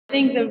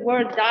think the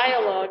word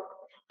dialogue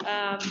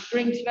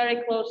brings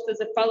very close to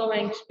the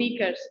following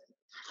speakers.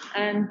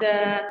 And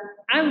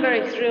I'm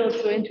very thrilled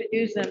to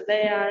introduce them.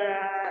 They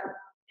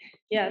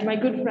are my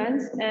good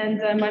friends and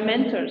my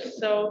mentors.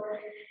 So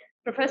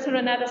Professor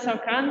Renata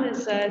Sõukand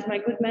is my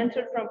good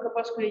mentor from Ca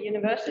Foscari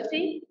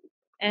University.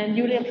 And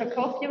Yuliya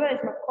Prakofjeva is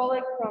my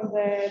colleague from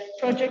the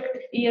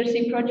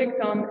ERC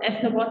project on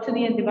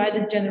ethnobotany and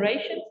divided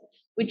generations,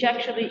 which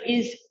actually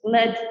is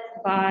led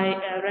by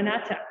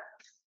Renata.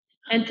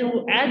 And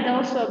to add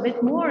also a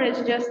bit more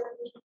is just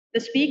the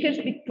speakers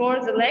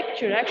before the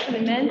lecture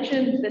actually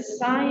mentioned the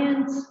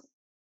science.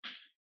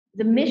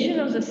 The mission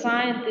of the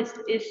scientist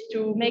is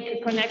to make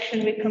a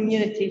connection with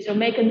community, so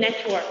make a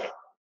network.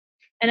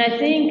 And I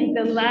think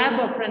the lab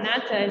of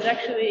Renata is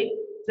actually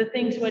the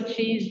things what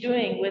she's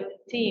doing with the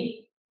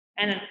team.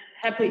 And I'm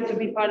happy to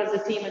be part of the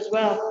team as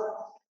well.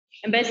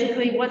 And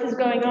basically what is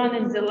going on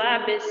in the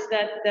lab is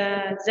that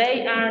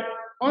they are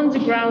on the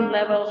ground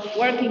level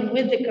working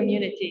with the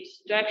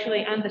communities to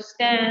actually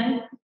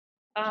understand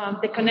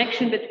the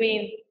connection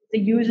between the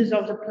uses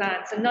of the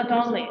plants. And not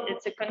only,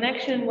 it's a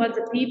connection what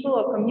the people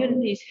or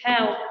communities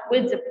have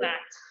with the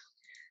plants.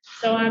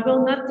 So I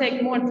will not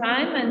take more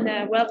time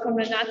and welcome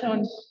Renata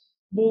on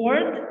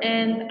board.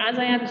 And as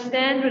I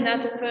understand,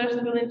 Renata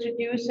first will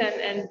introduce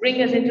and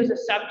bring us into the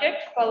subject,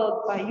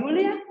 followed by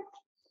Yuliya.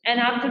 And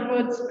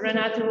afterwards,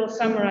 Renata will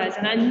summarize.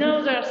 And I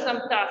know there are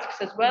some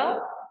tasks as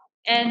well.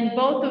 And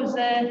both of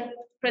the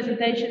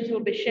presentations will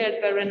be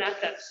shared by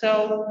Renata.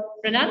 So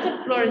Renata,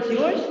 the floor is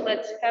yours.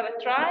 Let's have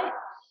a try.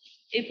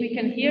 If we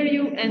can hear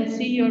you and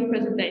see your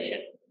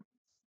presentation.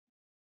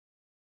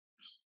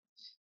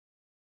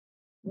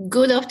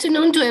 Good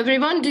afternoon to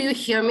everyone. Do you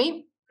hear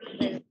me?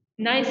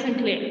 Nice and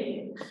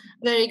clear.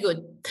 Very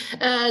good.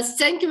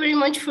 Thank you very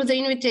much for the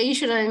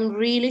invitation. I'm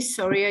really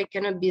sorry I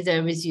cannot be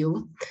there with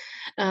you.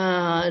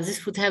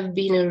 This would have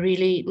been a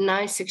really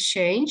nice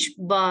exchange,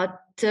 but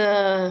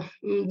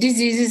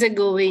diseases are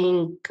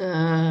going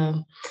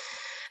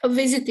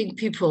visiting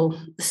people.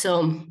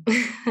 So,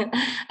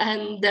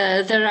 and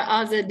there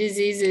are other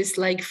diseases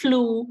like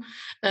flu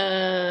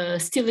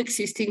still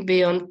existing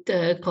beyond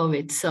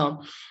COVID.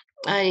 So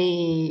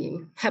I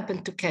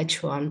happened to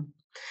catch one.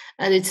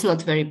 And it's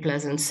not very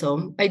pleasant,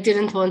 so I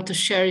didn't want to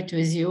share it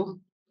with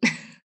you.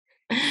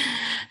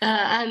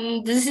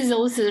 And this is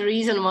also the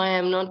reason why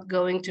I'm not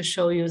going to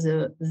show you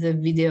the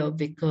video,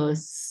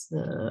 because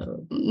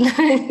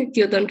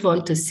you don't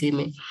want to see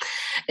me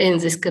in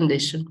this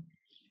condition.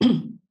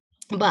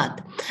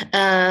 But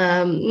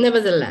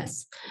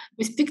nevertheless,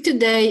 we speak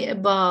today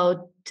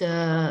about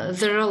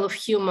the role of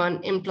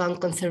human in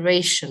plant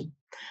conservation.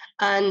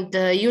 And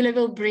Yuliya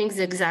will bring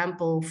the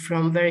example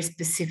from very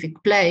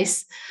specific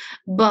place.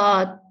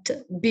 But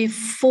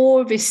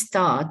before we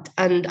start,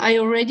 and I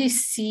already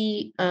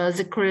see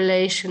the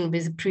correlation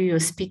with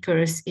previous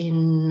speakers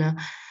in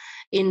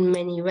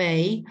many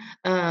ways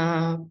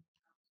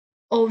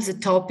of the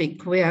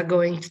topic we are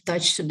going to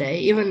touch today,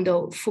 even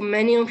though for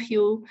many of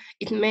you,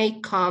 it may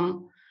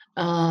come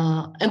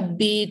a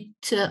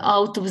bit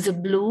out of the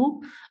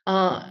blue,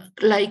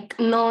 like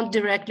not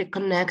directly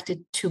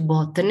connected to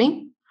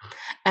botany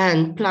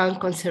and plant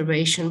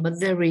conservation, but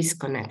there is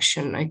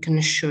connection, I can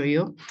assure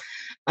you.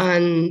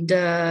 And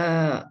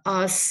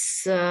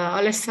as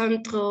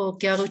Alessandro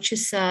Chiarucci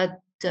said,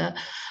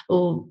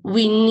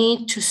 we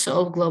need to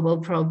solve global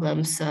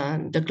problems,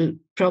 the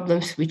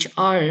problems which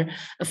are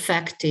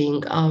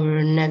affecting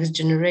our next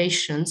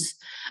generations.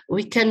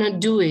 We cannot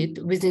do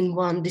it within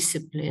one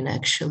discipline,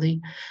 actually.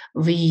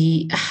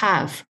 We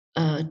have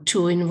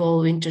to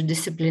involve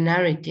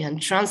interdisciplinarity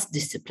and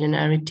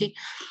transdisciplinarity.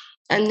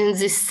 And in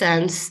this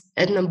sense,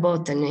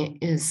 ethnobotany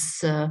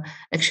is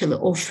actually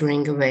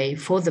offering a way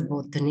for the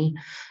botany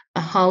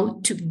how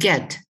to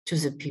get to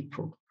the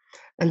people.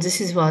 And this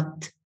is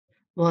what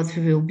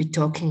we will be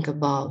talking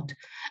about.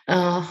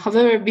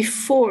 However,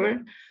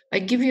 before I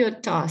give you a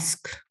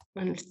task,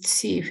 and let's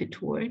see if it's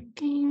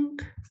working,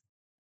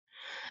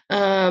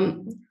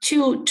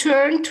 to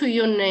turn to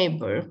your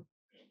neighbor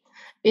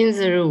in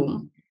the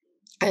room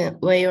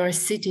where you are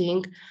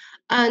sitting,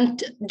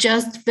 and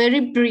just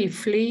very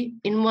briefly,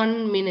 in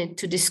 1 minute,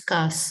 to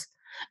discuss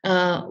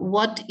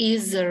what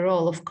is the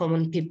role of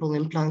common people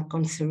in plant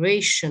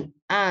conservation,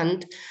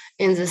 and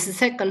in the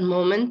second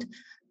moment,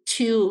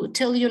 to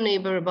tell your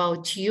neighbor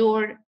about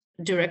your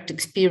direct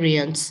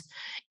experience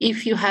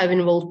if you have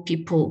involved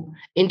people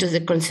into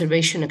the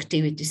conservation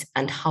activities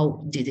and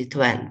how did it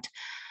went.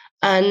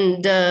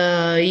 And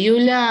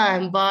Yuliya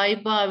and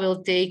Baiba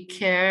will take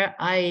care.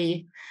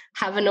 I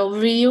have an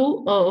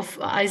overview of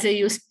either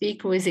you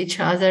speak with each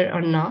other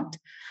or not.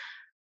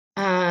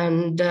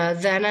 And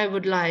then I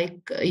would like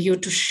you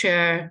to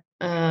share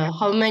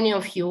how many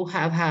of you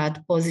have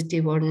had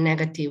positive or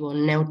negative or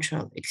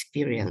neutral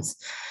experience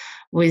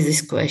with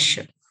this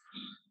question.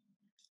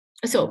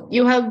 So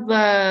you have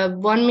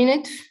 1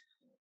 minute,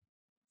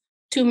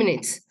 2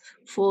 minutes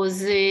for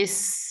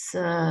this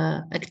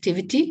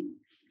activity.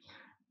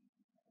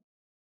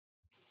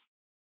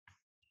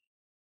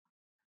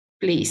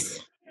 Please.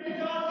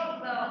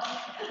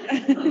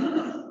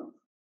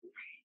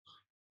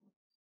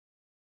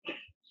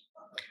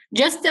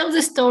 Just tell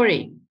the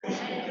story.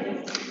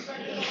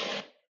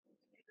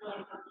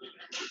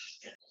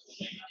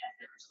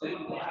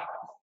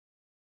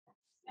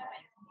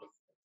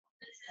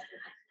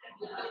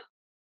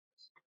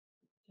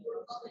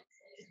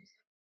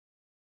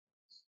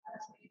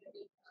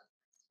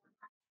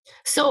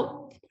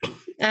 So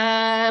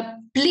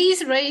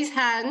please raise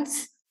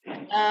hands,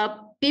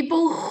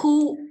 people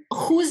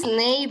whose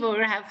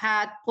neighbor have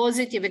had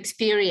positive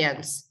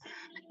experience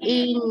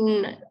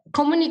in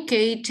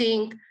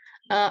communicating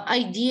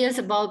ideas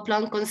about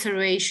plant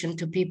conservation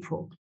to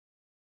people.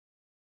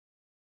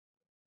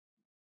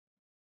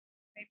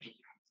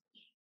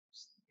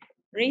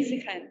 Raise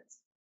your hand.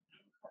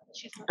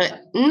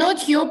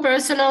 Not your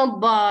personal,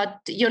 but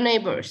your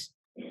neighbors.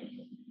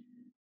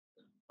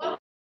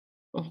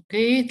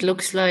 Okay, it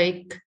looks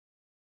like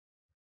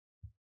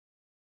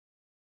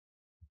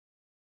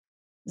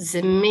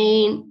the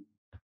main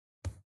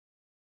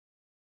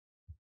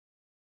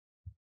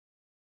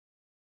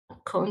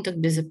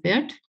contact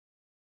disappeared.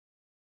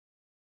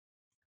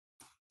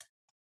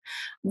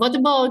 What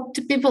about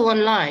people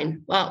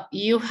online? Well,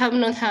 you have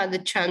not had the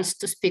chance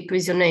to speak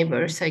with your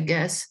neighbors, I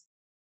guess.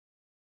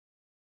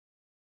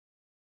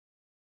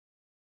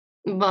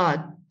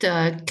 But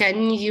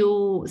can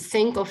you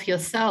think of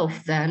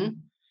yourself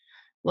then?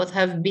 What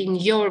have been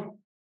your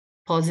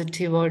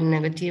positive or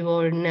negative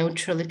or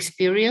neutral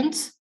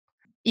experience?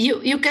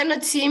 You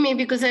cannot see me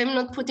because I'm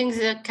not putting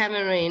the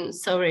camera in,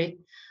 sorry.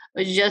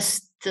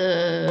 Just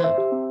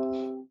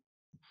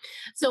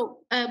so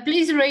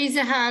please raise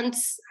your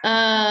hands,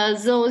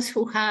 those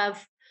who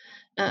have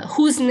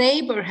whose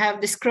neighbor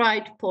have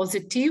described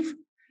positive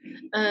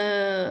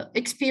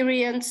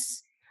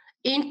experience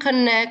in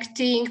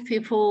connecting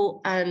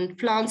people and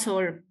plants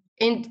or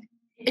in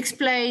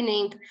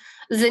explaining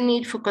the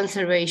need for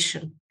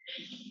conservation,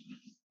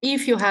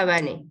 if you have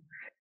any.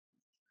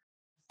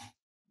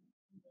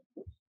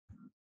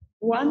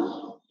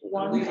 One,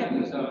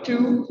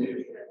 two,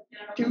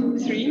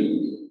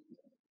 three.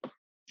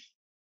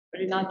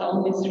 Renata,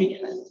 only 3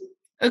 hands.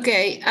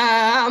 Okay,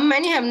 how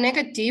many have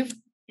negative?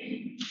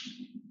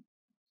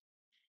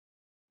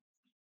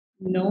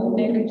 No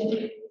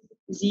negative,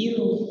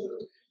 0.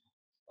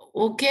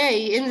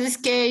 Okay, in this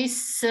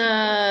case,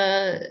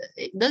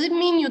 does it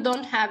mean you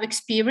don't have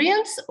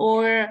experience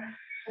or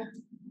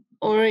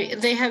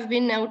they have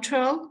been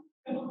neutral?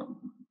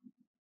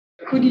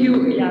 Could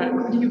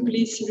you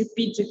please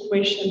repeat the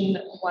question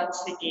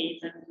once again,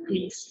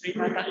 please,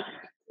 Renata?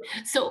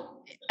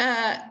 So,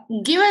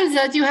 given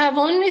that you have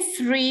only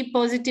 3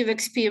 positive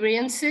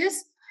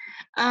experiences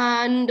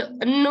and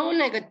no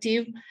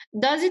negative,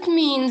 does it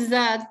mean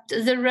that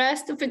the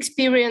rest of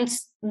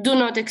experience do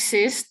not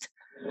exist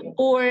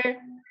or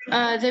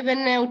they were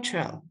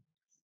neutral?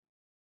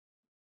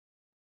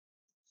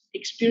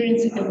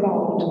 Experience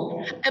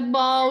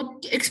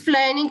about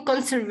explaining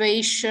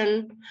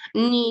conservation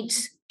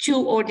needs to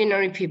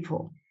ordinary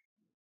people,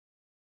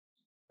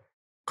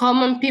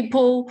 common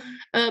people,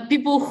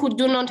 people who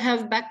do not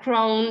have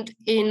background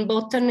in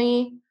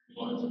botany.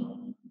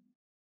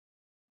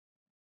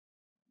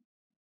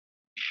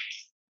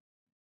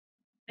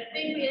 I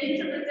think we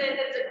interpreted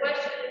the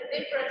question in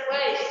different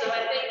ways, so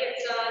I think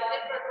it's a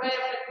different way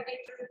of interpreting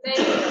the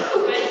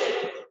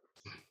question.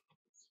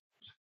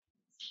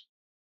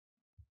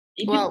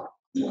 Well,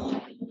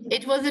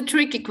 it was a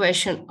tricky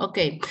question.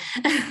 Okay.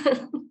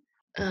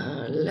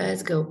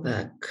 Let's go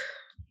back.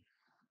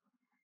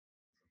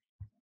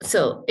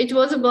 So it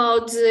was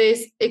about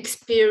this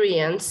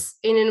experience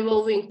in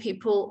involving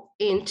people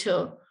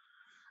into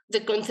the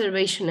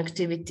conservation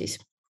activities.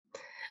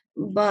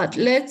 But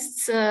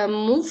let's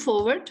move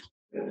forward.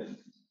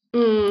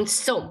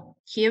 So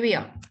here we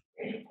are.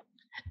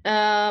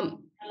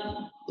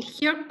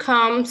 Here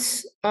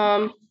comes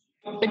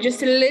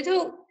just a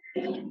little.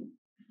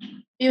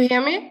 You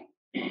hear me?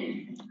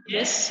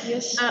 Yes,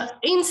 yes.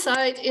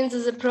 Insight into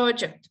the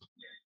project.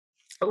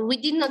 We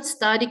did not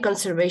study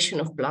conservation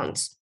of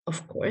plants,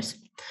 of course,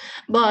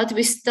 but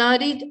we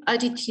studied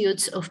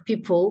attitudes of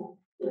people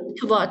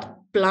toward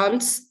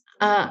plants,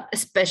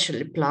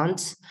 especially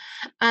plants,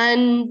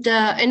 and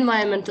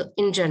environment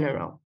in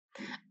general.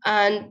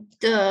 And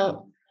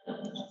the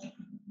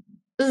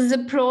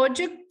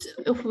project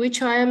of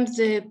which I am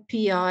the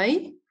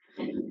PI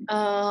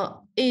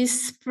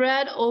is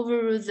spread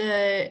over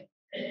the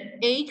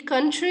 8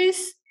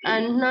 countries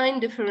and 9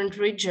 different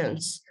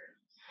regions,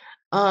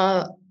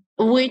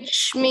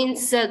 which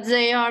means that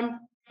they are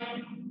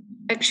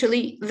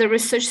actually, the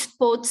research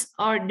spots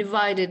are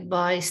divided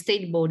by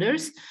state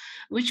borders,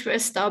 which were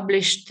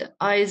established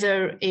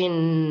either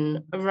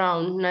in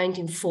around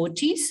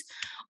 1940s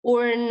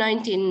or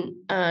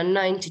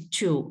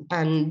 1992.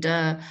 And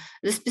the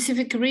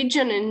specific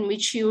region in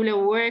which Yuliya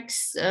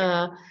works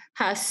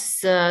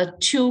has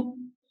 2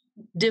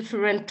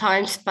 different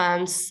time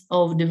spans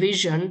of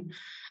division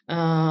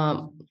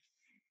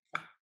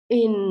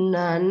in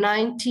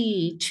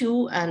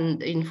 92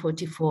 and in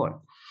 44.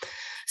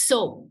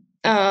 So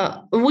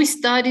we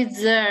studied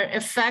the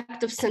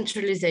effect of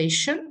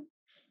centralization,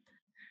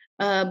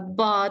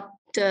 but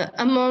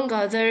among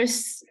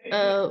others,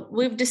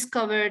 we've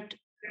discovered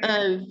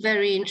a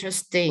very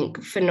interesting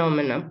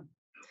phenomenon,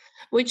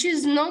 which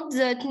is not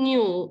that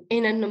new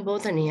in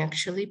ethnobotany,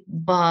 actually,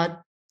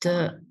 but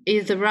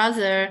is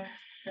rather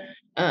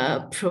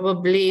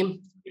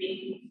probably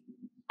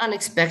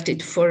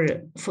unexpected for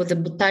the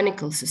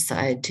Botanical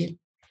Society.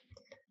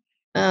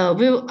 I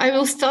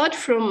will start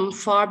from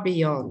far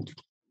beyond.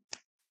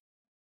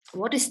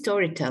 What is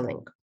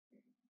storytelling?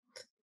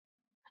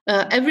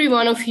 Every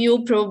one of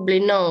you probably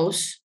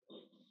knows,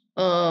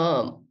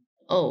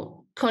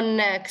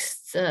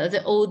 connects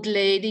the old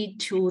lady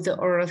to the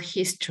oral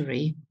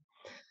history,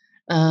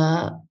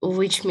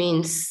 which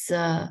means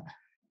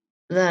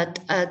that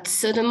at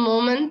certain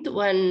moment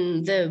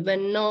when there were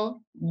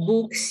no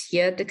books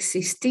yet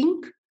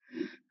existing,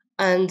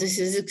 and this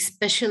is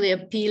especially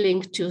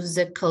appealing to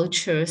the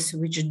cultures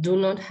which do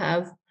not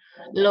have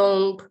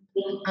long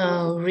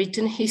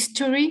written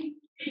history,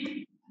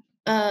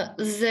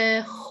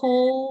 the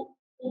whole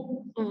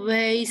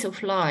ways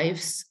of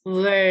lives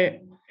were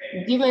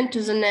given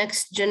to the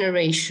next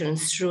generation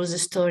through the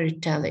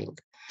storytelling.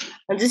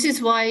 And this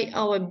is why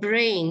our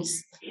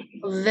brains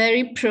are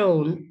very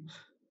prone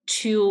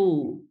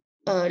to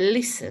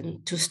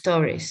listen to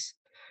stories,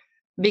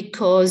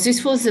 because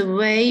this was a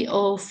way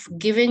of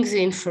giving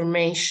the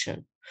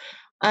information.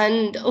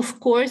 And of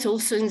course,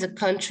 also in the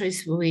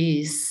countries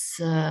with,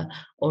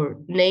 or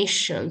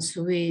nations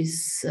with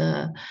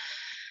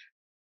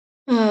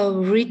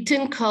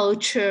written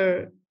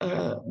culture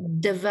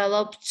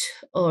developed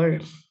or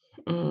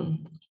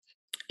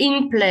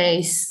in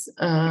place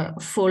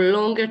for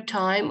longer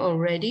time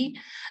already,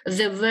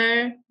 there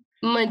were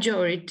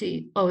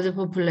majority of the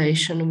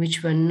population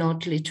which were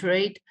not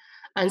literate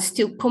and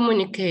still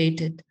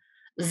communicated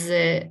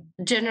the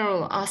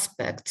general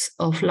aspects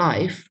of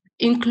life,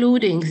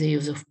 including the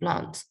use of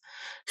plants,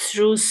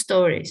 through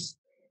stories,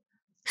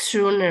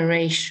 through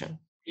narration.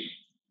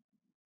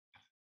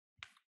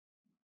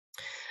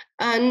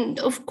 And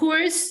of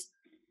course,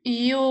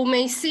 you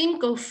may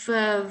think of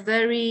a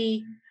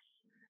very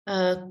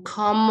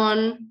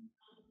common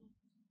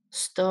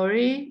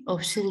story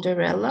of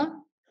Cinderella.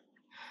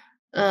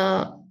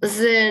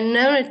 The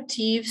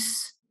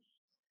narratives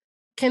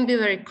can be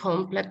very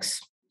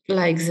complex,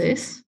 like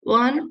this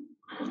one,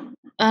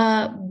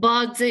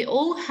 but they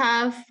all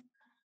have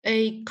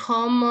a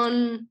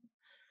common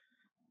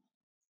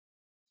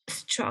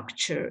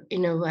structure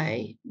in a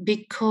way,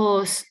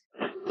 because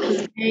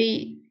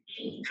they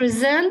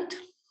present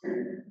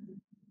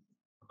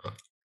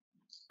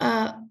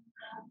at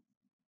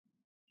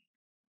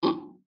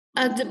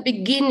the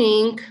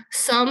beginning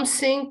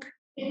something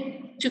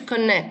to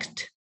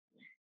connect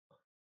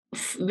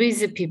with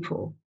the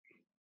people.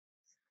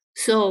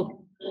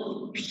 So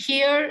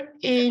here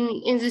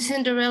in the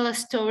Cinderella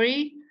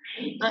story,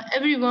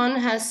 everyone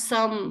has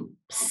some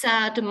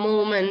sad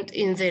moment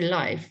in their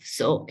life.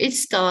 So it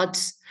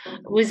starts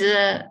with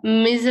a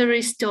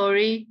misery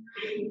story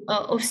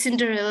of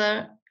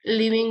Cinderella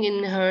living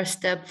in her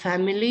step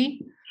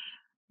family,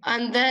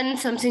 and then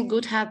something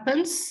good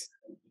happens,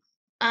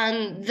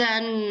 and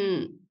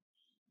then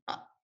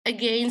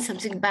again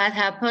something bad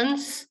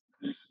happens,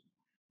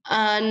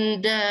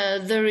 and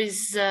there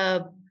is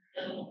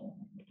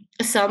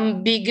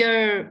some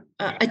bigger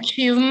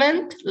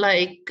achievement,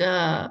 like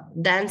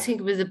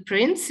dancing with the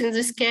prince in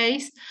this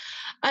case,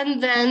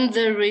 and then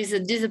there is a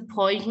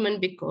disappointment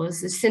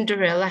because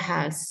Cinderella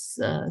has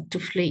to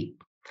flee.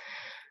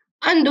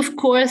 And of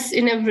course,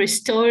 in every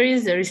story,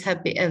 there is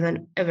happy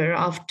ever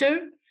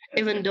after,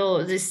 even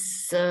though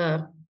this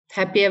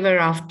happy ever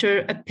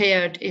after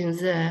appeared in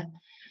the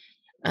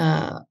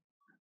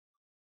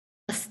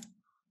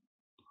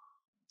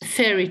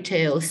fairy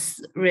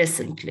tales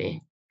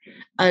recently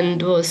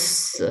and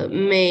was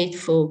made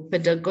for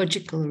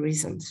pedagogical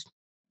reasons.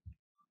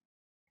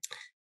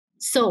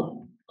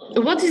 So,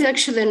 what is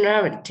actually a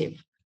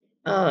narrative?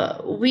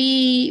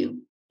 We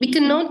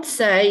cannot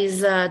say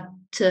that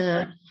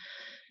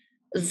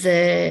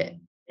the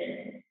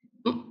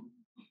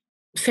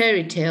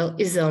fairy tale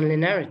is the only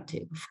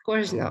narrative, of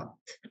course not.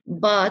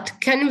 But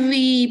can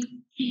we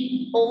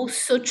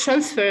also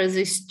transfer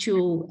this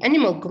to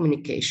animal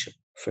communication,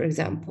 for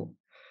example?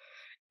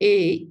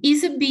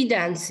 Is a bee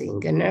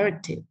dancing a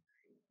narrative?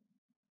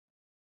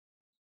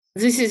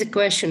 This is a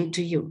question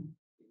to you.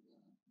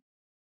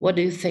 What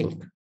do you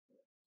think?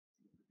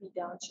 Bee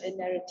dance a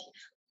narrative.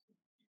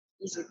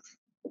 Is it?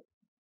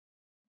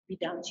 Bee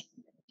dance.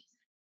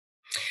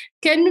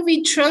 Can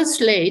we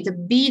translate a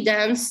bee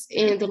dance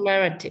in the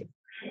narrative?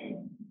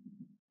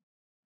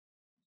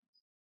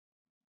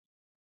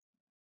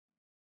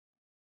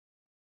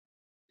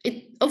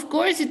 Of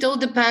course, it all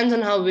depends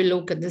on how we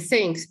look at the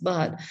things,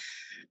 but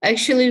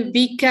actually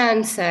we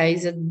can say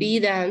that bee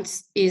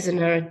dance is a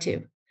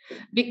narrative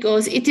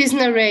because it is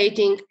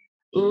narrating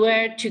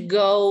where to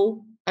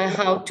go and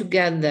how to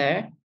get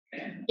there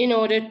in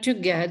order to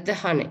get the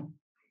honey.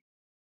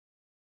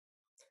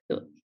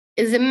 So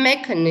the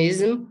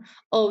mechanism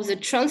of the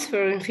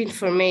transfer of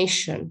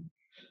information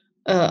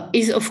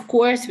is, of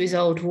course,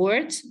 without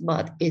words,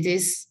 but it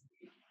is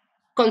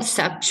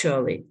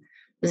conceptually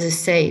the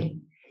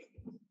same.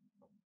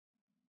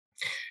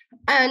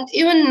 And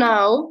even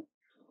now,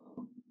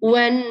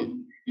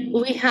 when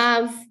we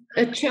have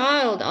a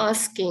child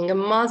asking a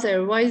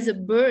mother why the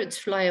birds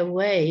fly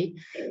away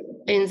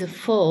in the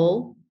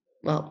fall,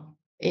 well,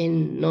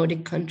 in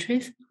Nordic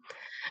countries,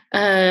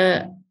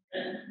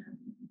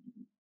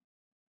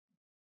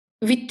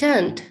 we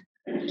tend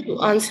to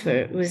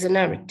answer with a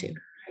narrative.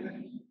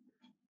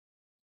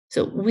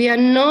 So we are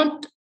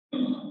not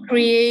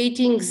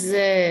creating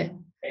the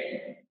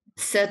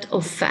set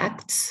of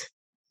facts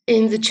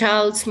in the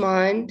child's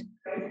mind,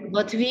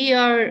 but we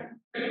are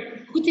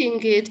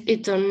putting it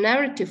into a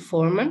narrative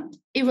format,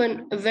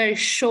 even a very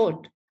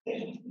short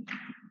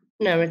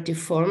narrative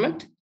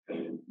format.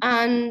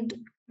 And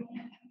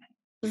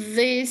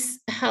this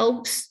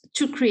helps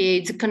to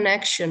create the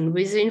connection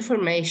with the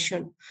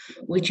information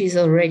which is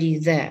already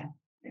there.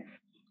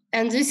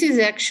 And this is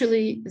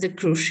actually the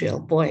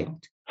crucial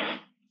point.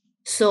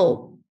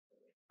 So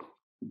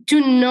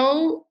to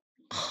know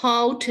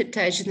how to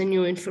attach the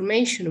new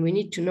information, we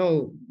need to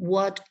know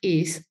what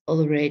is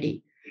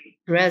already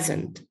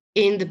present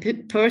in the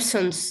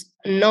person's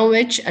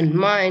knowledge and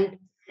mind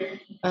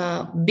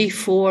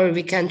before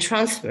we can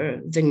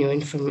transfer the new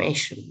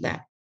information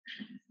there.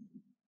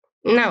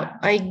 Now,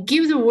 I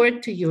give the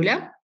word to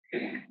Yuliya.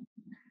 Thank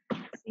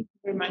you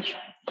very much.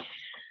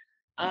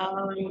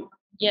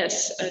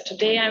 Yes,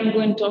 today I'm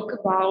going to talk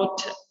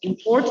about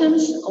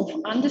importance of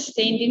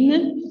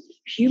understanding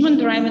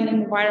human-driven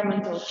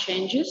environmental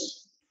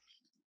changes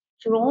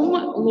from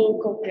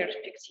local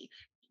perspective,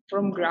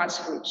 from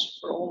grassroots,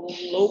 from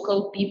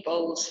local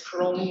peoples,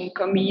 from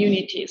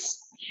communities.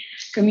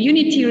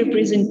 Community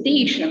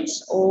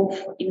representations of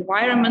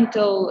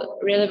environmental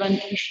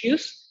relevant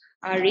issues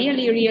are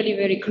really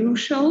very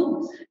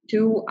crucial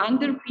to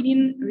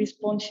underpinning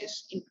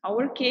responses. In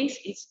our case,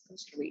 it's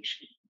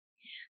conservation.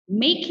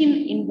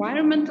 Making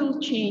environmental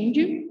change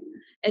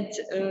at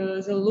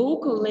the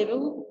local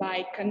level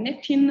by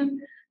connecting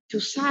to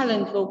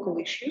silent local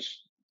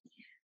issues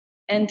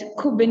and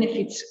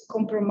co-benefits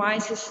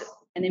compromises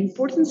an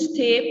important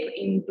step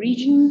in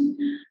bridging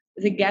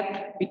the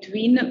gap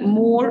between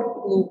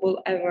more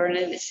global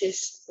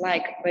awarenesses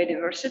like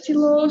biodiversity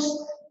loss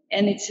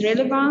and its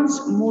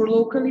relevance more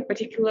locally,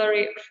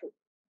 particularly for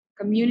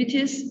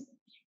communities,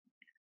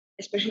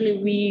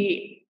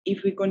 especially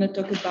if we're going to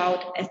talk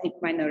about ethnic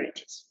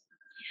minorities.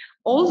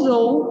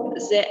 Although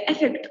the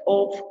effect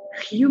of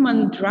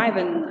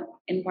human-driven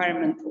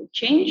environmental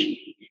change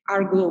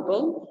are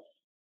global,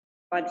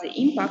 but the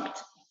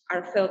impact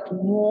are felt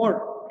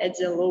more at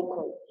the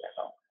local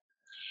level.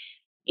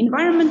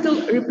 Environmental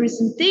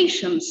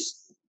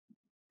representations,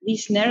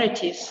 these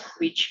narratives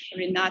which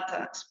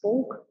Renata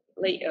spoke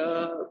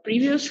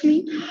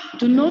previously,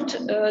 do not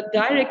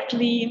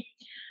directly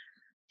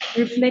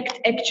reflect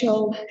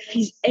actual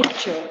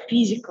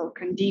physical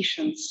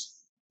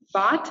conditions,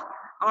 but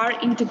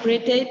are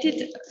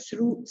interpreted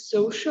through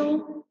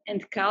social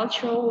and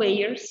cultural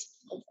layers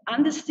of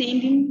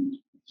understanding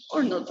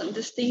or not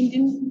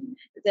understanding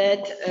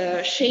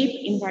that shape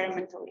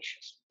environmental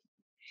issues.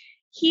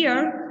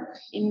 Here,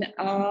 in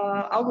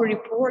our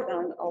report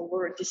and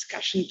our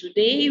discussion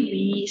today,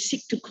 we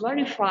seek to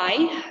clarify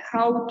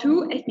how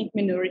two ethnic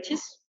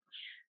minorities,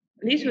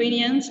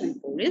 Lithuanians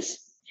and Polish,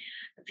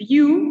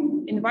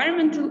 view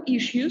environmental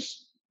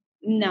issues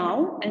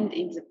now and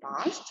in the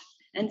past,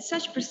 and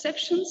such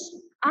perceptions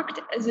act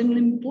as an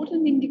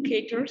important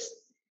indicators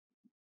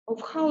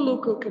of how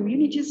local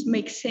communities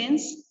make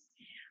sense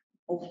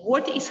of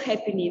what is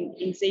happening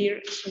in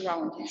their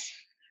surroundings.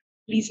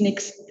 Please,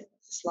 next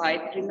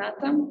slide,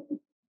 Renata.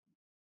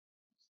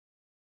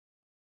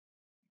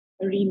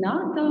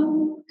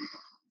 Renata,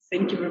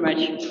 thank you very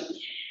much.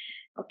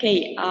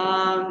 Okay,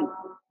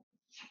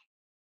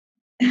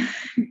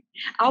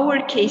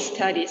 our case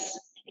studies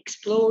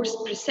explores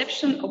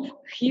perception of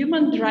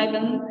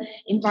human-driven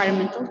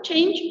environmental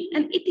change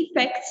and its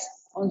effects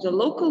on the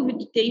local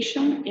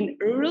vegetation in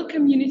rural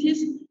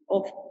communities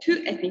of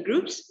two ethnic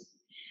groups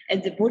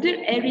at the border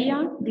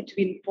area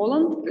between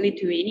Poland,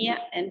 Lithuania,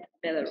 and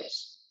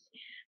Belarus.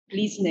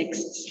 Please,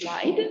 next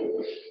slide.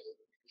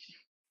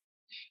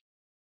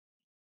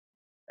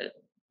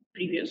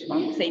 Previous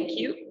one, thank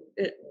you.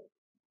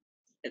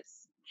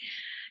 Yes.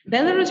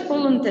 Belarus,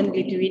 Poland, and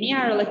Lithuania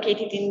are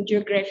located in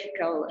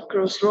geographical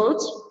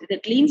crossroads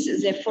that links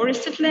the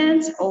forested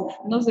lands of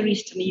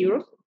northeastern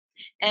Europe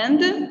and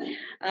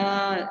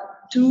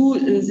to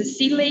the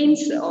sea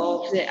lanes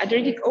of the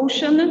Adriatic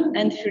Ocean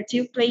and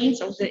fertile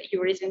plains of the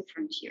Eurasian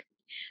frontier.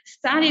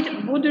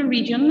 Studied border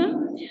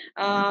region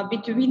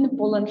between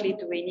Poland,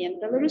 Lithuania,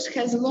 and Belarus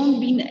has long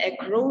been a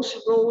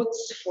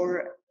crossroads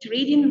for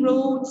trading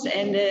routes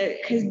and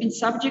has been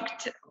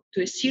subject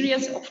to a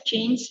series of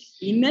changes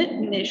in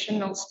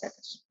national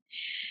status.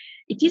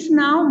 It is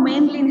now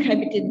mainly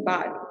inhabited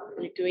by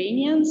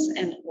Lithuanians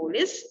and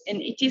Polish,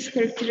 and it is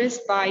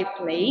characterized by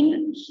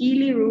plain,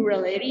 hilly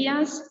rural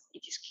areas.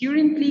 It is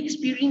currently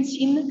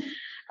experiencing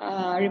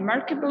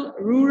remarkable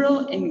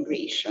rural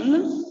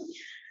immigration.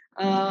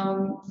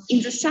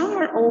 In the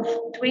summer of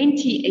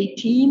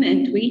 2018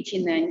 and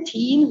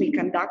 2019, we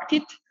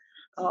conducted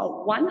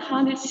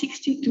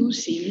 162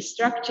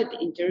 semi-structured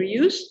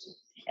interviews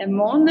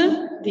among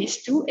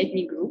these two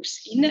ethnic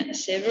groups in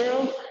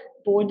several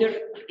border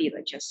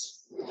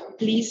villages.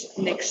 Please,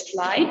 next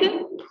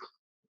slide.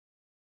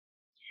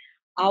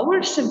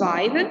 Our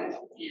survey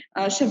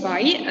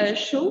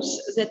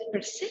shows that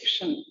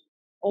perception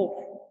of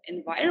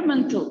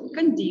environmental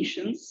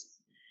conditions,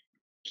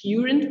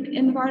 current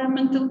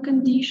environmental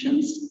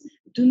conditions,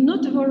 do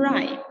not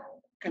vary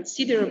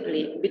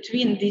considerably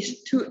between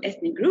these two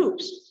ethnic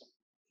groups,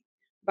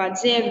 but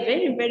they are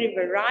very, very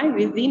vary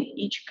within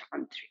each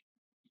country.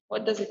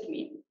 What does it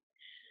mean?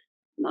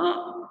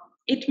 Now,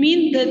 it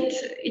means that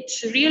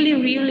it's really,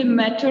 really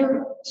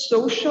matter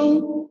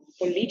social,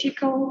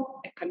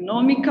 political,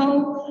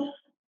 economical,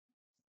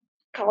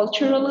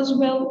 cultural as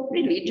well,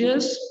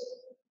 religious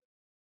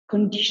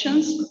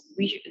conditions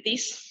which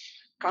these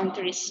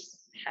countries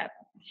have.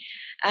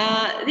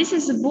 This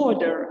is a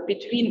border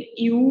between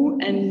EU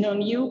and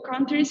non-EU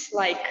countries,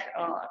 like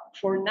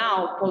for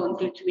now,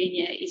 Poland,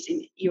 Lithuania is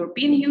in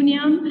European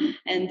Union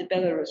and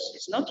Belarus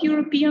is not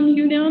European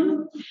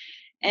Union.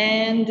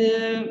 And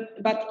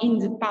but in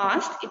the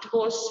past, it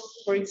was,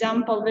 for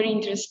example, very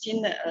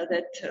interesting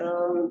that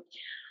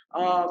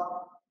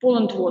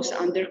Poland was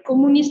under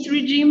communist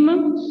regime,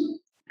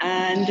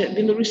 and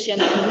Belarus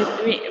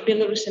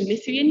and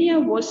Lithuania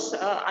was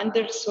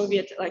under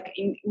Soviet, like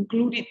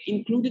included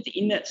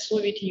in the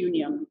Soviet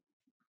Union.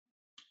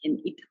 And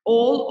it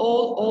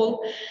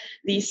all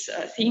these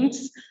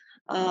things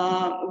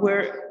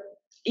were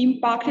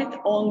impacted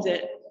on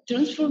the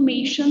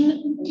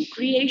transformation,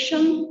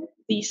 creation,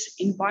 this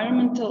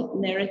environmental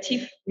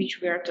narrative which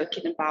we are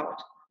talking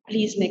about.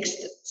 Please,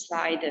 next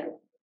slide.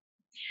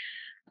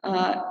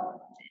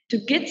 To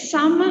get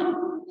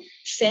some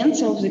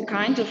sense of the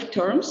kind of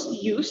terms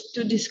used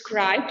to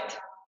describe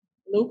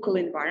local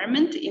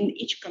environment in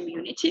each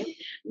community,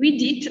 we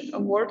did a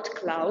word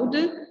cloud,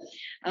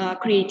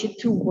 created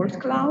two word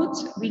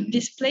clouds. We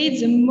displayed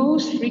the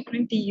most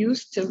frequently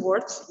used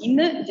words in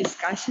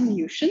discussing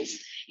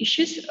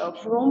issues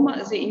from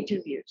the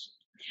interviews.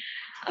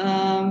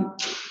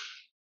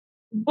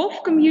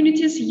 Both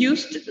communities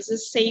used the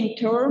same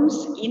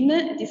terms in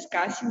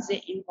discussing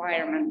the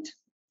environment,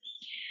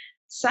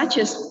 such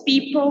as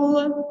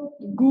people,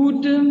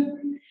 good,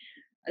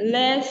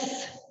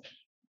 less,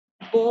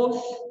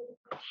 both.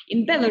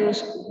 In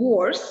Belarus,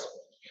 worse,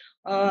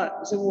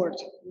 the word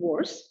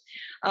worse,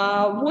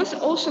 was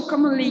also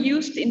commonly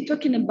used in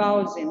talking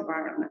about the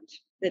environment,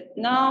 that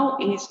now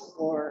is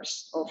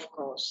worse, of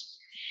course,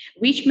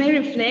 which may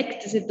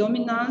reflect the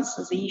dominance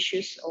of the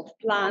issues of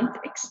plant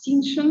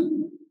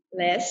extinction,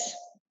 less,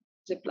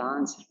 the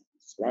plants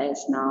is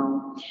less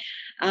now.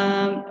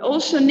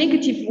 Also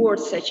negative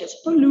words such as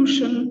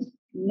pollution,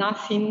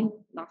 nothing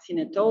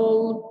at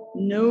all,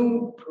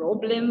 no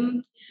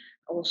problem,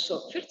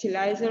 also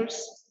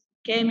fertilizers,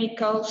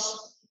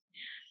 chemicals,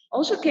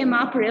 also came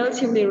up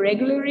relatively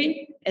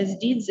regularly, as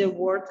did the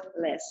word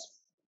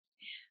less.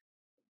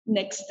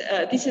 Next,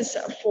 this is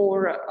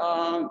for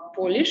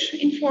Polish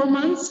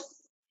informants,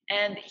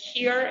 and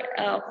here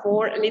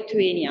for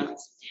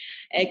Lithuanians.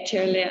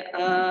 Actually,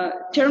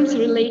 terms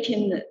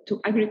relating to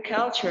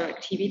agriculture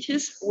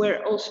activities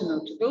were also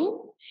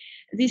notable.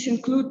 These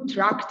include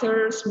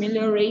tractors,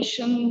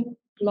 melioration,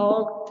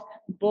 plough,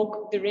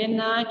 bog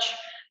drainage,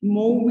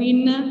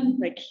 mowing,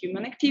 like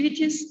human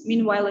activities.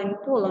 Meanwhile, in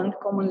Poland,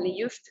 commonly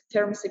used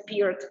terms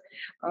appeared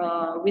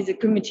with the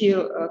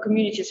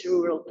community's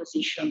rural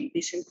position.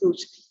 This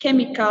includes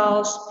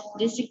chemicals,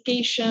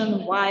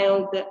 desiccation,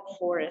 wild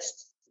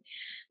forest.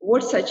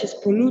 Words such as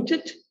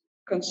polluted,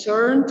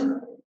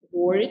 concerned,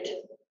 worried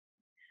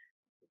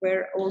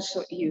were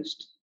also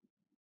used.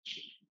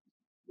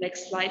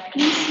 Next slide,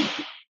 please.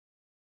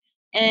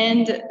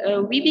 And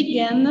we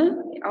began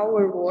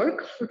our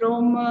work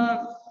from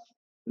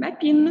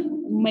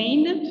mapping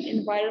main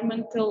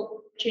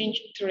environmental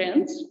change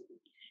trends,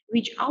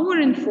 which our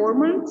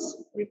informants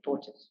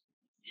reported.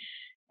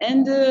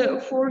 And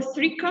for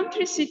three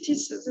countries, it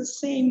is the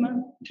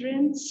same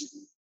trends,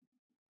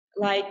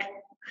 like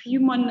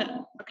human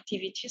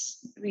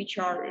activities, which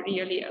are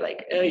really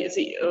like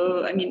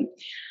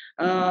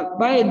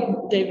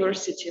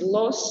biodiversity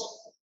loss,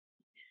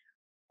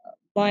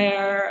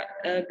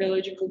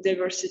 biological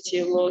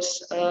diversity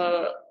loss.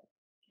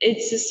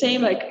 It's the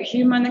same, like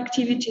human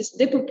activities,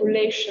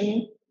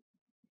 depopulation,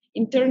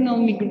 internal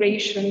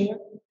migration,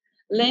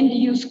 land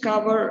use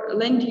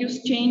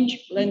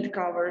change, land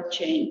cover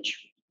change.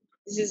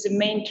 This is the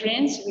main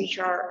trends which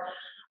are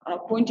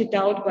pointed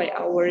out by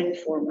our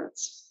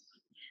informants.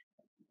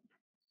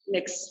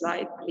 Next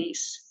slide,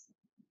 please.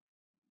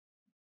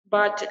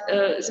 But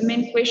the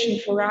main question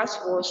for us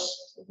was,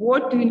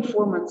 what do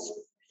informants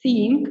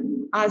think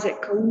are the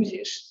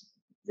causes,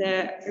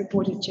 the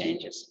reported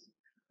changes,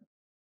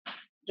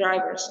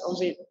 drivers of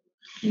the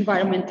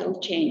environmental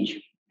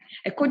change?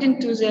 According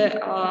to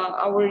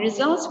our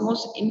results,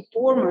 most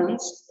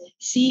informants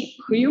see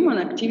human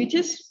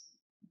activities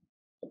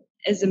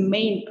as the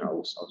main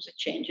cause of the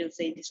changes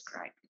they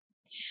described.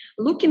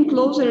 Looking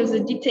closer at the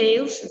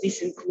details,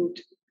 this include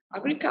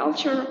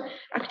agriculture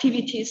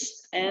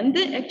activities and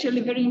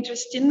actually very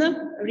interesting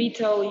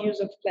retail use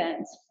of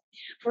plants.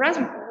 For us,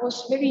 it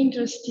was very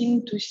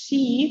interesting to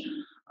see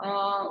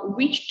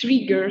which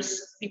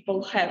triggers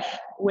people have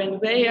when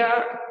they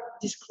are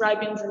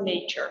describing the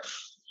nature.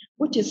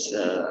 What is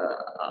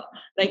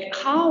like?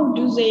 How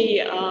do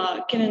they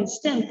can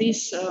understand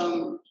this?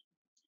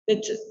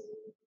 That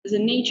the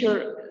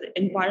nature,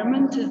 the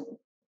environment,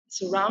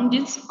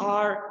 surroundings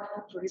are,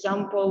 for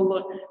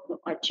example,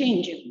 are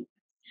changing.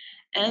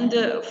 And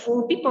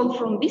for people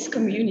from these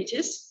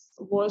communities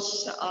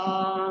was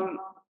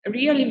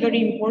really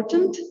very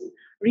important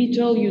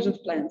ritual use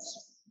of plants.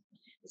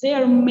 They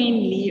are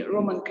mainly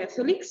Roman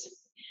Catholics.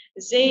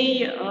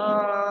 They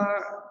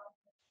are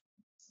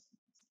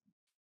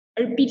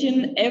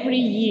repeating every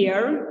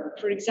year.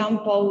 For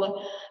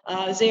example,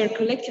 they are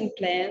collecting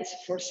plants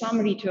for some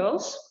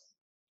rituals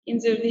in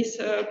this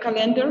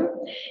calendar,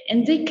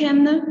 and they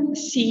can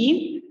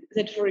see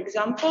that, for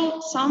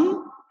example,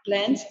 some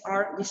plants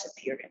are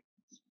disappearing.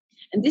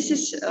 And this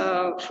is,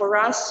 for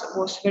us,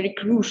 was very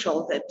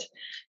crucial that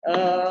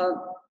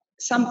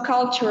some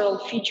cultural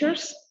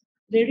features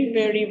very,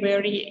 very,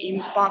 very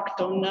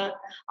impact on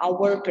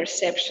our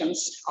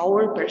perceptions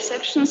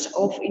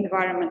of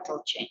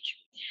environmental change.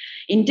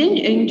 In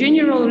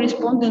general,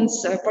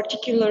 respondents,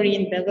 particularly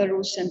in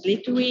Belarus and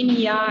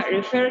Lithuania,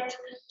 referred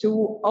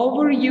to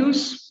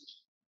overuse,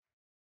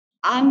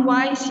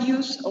 unwise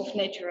use of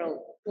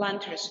natural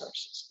plant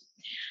resources.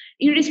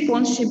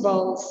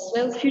 Irresponsible,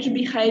 selfish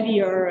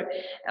behavior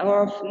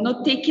of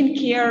not taking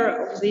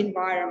care of the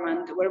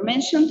environment were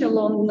mentioned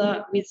along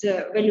with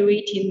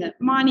evaluating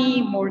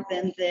money more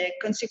than the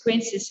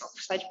consequences of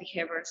such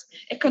behaviors,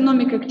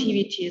 economic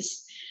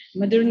activities,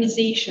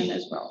 modernization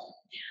as well.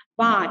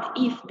 But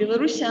if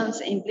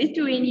Belarusians and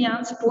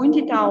Lithuanians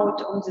pointed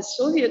out on the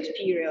Soviet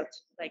period,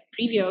 like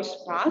previous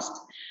past,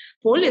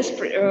 Polish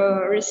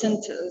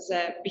recent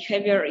the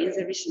behavior in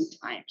the recent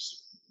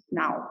times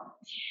now.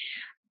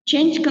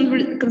 Change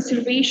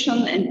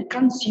conservation and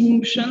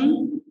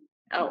consumption,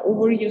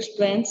 overused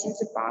plants in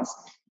the past,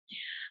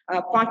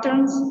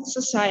 patterns,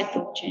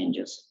 societal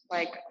changes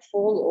like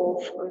fall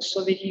of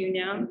Soviet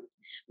Union,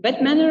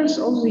 bad manners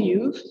of the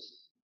youth,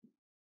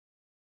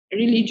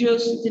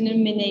 religious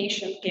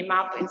denomination came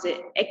up in the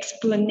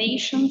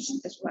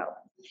explanations as well.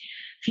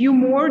 Few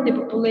more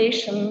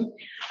depopulation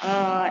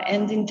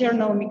and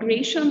internal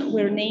migration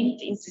were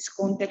named in this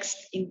context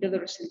in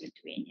Belarus and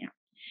Lithuania.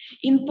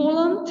 In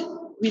Poland,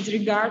 with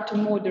regard to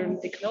modern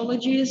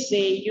technologies,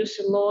 they use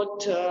a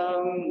lot,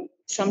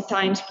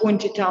 sometimes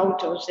pointed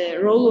out of the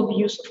role of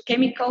use of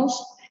chemicals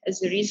as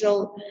the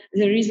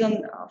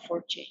reason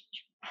for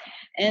change.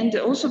 And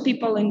also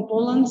people in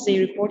Poland, they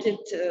reported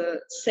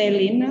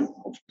selling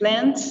of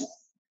plants,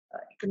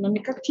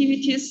 economic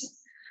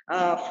activities,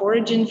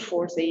 foraging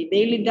for their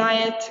daily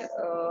diet,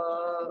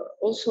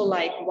 also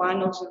like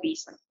one of the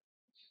reasons.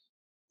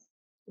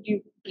 Could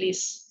you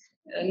please,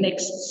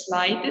 next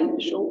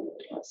slide, show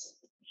us.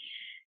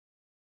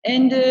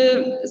 And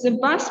the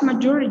vast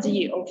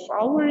majority of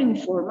our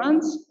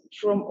informants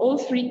from all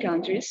three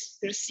countries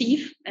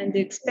perceive and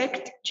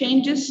expect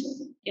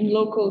changes in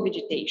local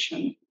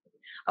vegetation.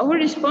 Our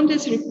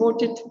respondents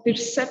reported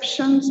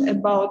perceptions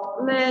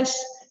about less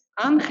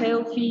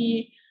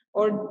unhealthy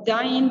or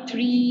dying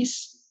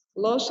trees,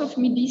 loss of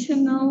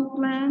medicinal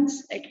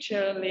plants.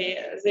 Actually,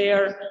 they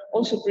are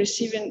also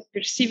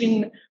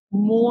perceiving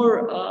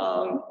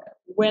more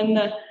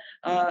when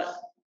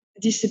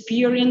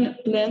disappearing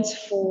plants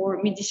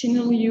for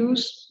medicinal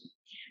use.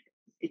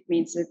 It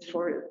means that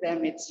for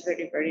them it's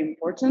very, very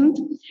important.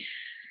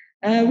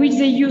 Which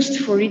they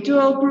used for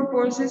ritual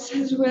purposes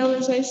as well,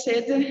 as I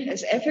said,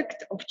 as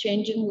effect of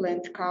changing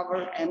land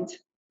cover and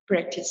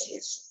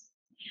practices.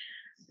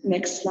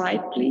 Next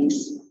slide,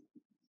 please.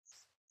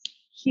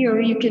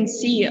 Here you can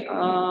see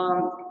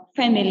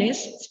families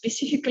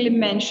specifically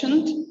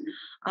mentioned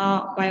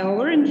by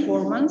our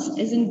informants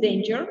as in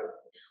danger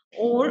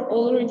or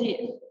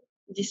already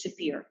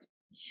disappeared.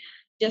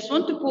 Just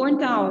want to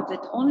point out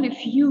that only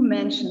few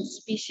mentioned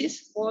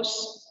species was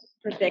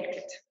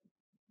protected.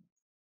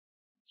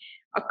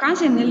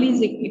 Occasionally,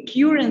 the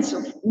occurrence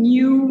of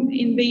new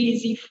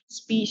invasive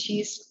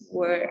species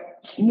where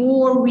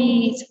more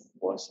weeds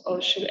was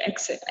also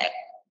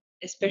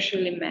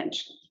especially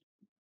mentioned.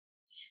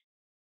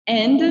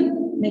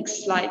 And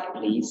next slide,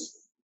 please.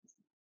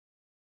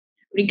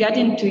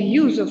 Regarding to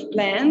use of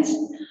plants,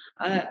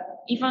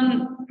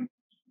 even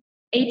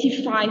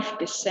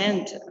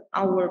 85%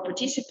 our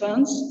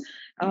participants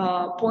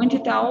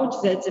pointed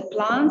out that the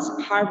plants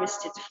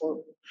harvested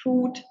for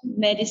food,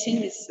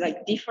 medicine is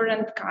like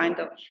different kind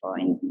of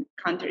in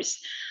countries,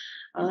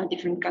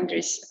 different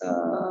countries,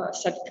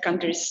 subject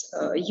countries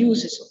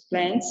uses of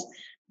plants,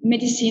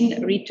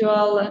 medicine,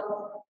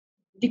 ritual,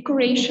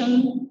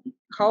 decoration,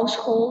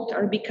 household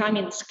are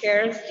becoming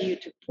scarce due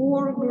to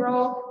poor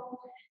growth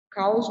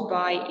caused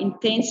by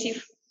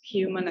intensive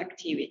human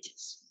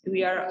activities.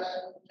 We are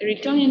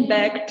returning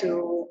back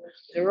to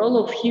the role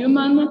of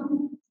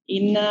human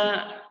in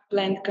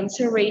plant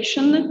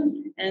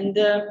conservation and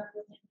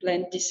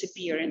plant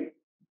disappearing.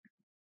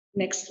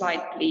 Next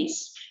slide,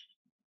 please.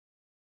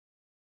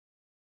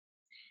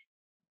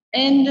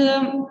 And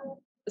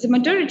the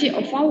majority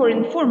of our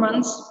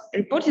informants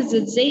reported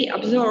that they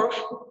observe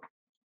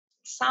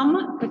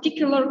some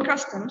particular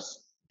customs,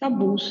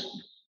 taboos,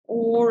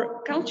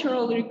 or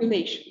cultural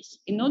regulations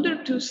in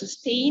order to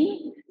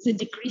sustain the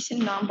decreasing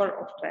number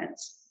of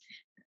plants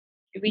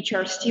which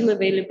are still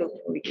available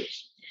for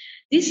use.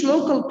 These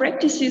local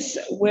practices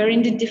were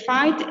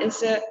identified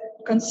as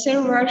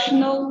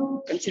conservation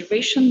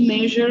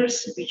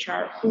measures which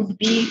could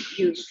be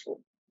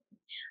useful.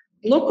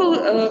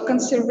 Local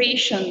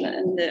conservation,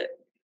 and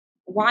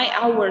why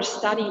our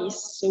study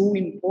is so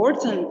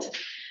important,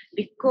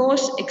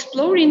 because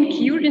exploring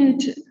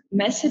current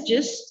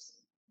messages,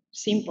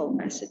 simple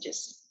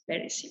messages,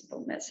 very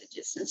simple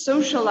messages, and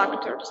social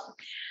actors,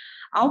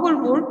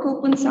 our work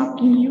opens up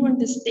new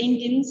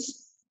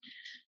understandings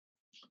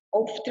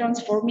of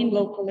transforming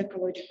local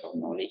ecological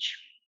knowledge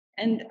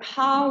and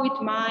how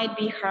it might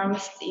be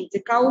harnessed in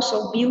the cause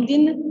of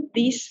building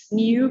these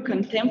new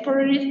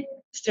contemporary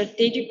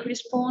strategic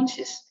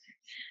responses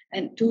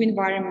and to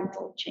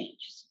environmental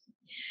changes.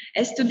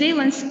 As today's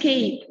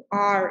landscape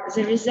are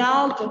the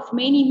result of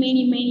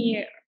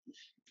many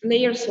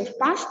layers of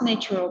past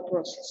natural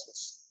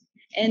processes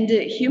and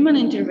human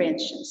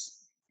interventions,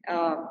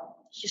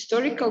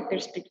 historical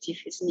perspective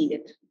is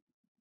needed.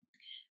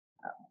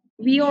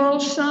 We are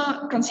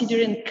also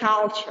considering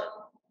culture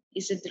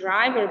is a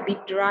driver,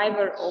 big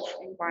driver of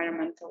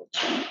environmental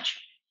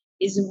change.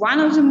 Is one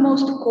of the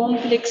most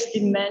complex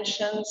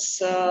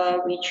dimensions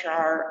which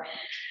are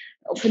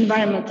of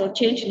environmental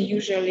change, and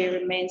usually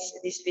remains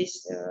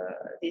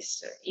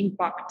this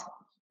impact.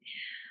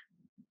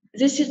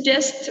 This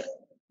suggests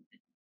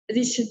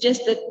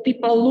that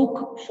people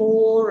look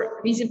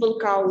for visible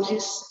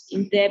causes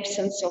in the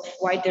absence of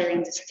wider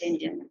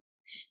understanding.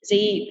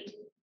 They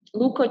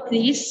look at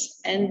this,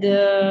 and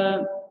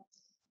the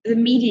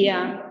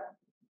media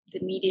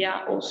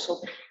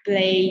also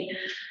play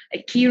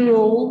a key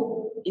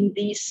role in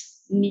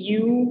this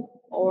new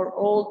or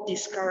old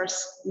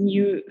discourse,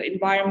 new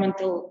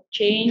environmental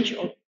change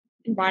or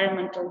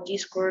environmental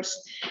discourse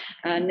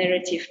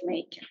narrative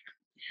making.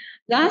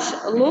 Thus,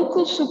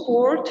 local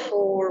support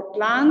for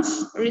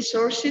plants,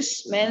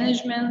 resources,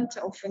 management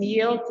often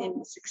yield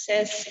in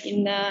success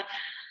in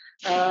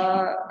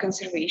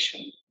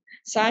conservation.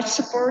 Such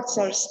supports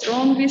are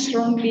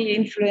strongly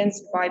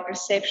influenced by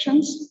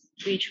perceptions,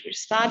 which we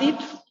studied,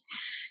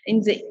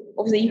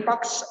 of the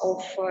impacts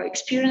of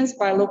experience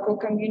by local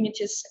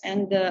communities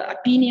and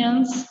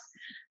opinions,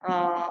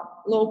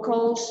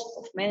 locals,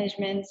 of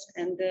management,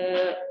 and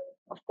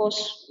of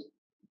course,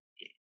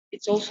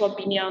 it's also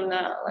opinion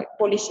like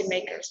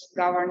policymakers,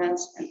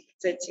 governance, and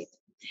that's it.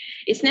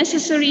 It's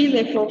necessary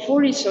therefore for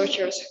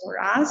researchers, for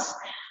us,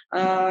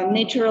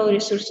 natural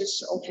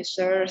resources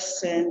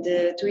officers, and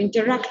to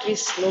interact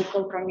with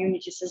local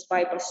communities, as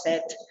Bible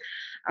said,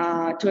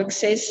 to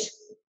access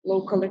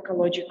local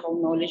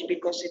ecological knowledge,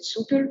 because it's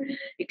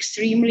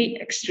extremely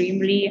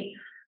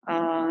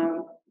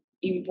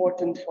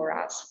important for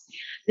us.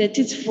 That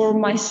is for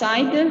my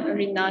side.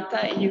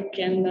 Renata, you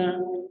can.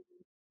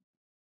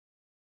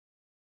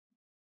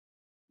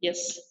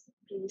 Yes,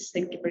 please,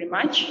 thank you very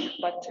much.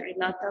 But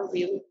Renata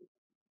will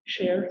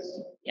share.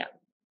 Yeah.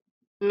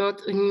 Not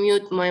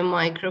unmute my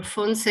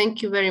microphone.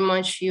 Thank you very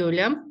much,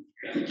 Yuliya,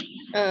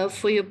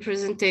 for your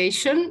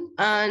presentation.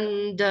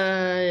 And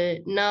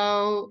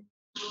now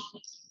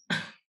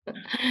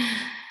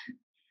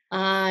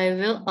I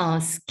will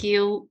ask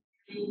you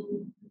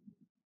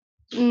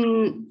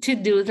to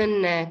do the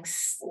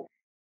next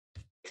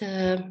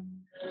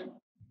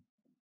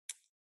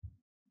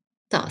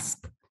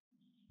task.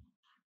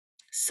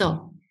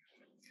 So,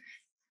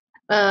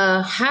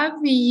 have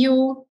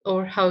you,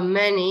 or how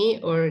many,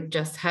 or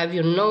just have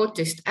you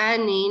noticed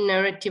any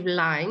narrative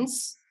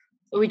lines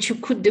which you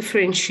could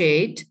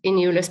differentiate in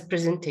Yuliya's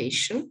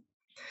presentation?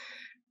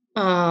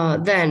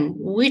 Then,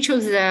 which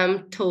of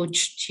them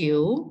touched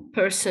you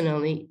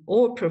personally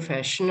or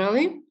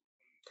professionally?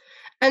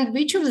 And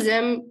which of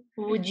them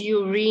would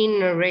you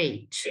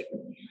re-narrate?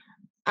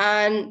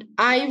 And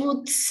I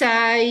would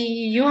say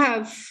you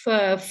have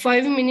 5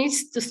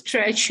 minutes to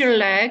stretch your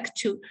leg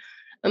to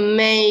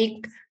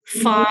make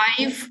 4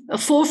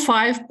 or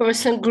 5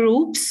 person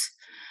groups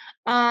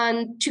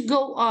and to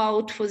go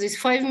out for these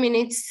 5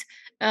 minutes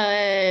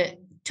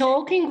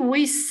talking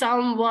with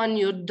someone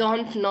you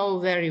don't know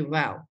very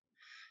well.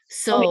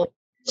 So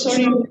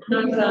sorry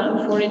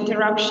for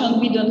interruption,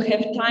 we don't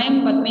have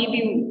time, but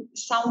maybe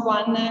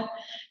someone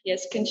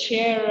yes can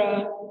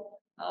share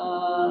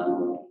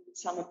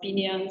some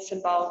opinions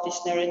about these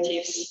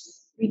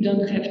narratives. We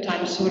don't have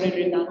time, sorry,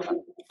 Renata.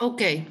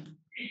 Okay,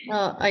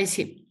 I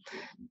see.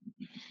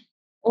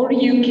 Or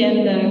you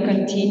can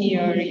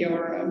continue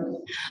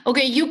your...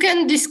 Okay, you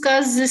can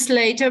discuss this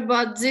later,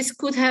 but this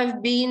could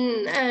have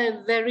been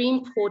a very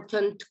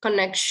important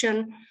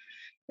connection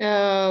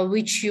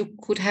which you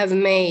could have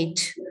made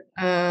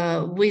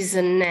with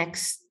the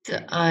next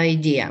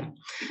idea.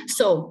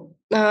 So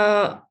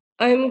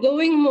I'm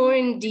going more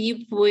in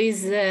deep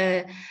with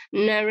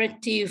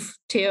narrative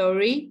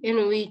theory,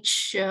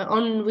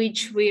 on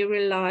which we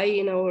rely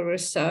in our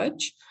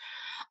research,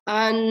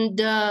 and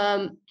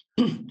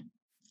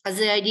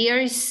the idea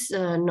is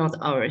not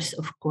ours,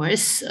 of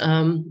course.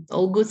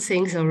 All good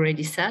things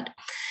already said.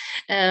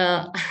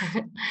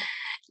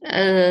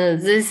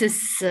 This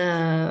is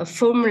a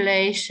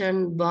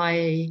formulation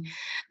by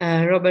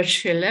Robert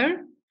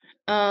Schiller,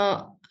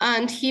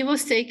 and he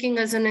was taking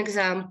as an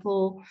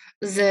example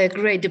the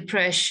Great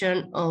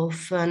Depression of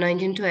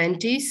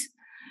 1920s,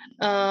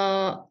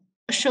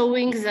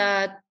 showing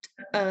that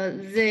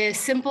the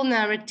simple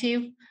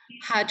narrative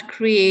had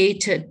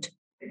created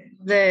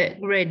the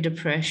Great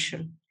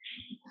Depression.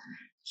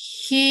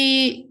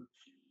 He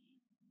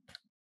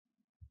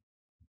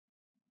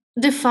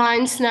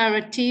defines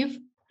narrative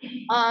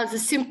as a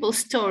simple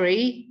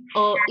story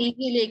or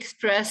easily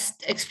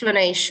expressed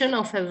explanation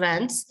of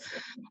events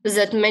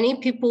that many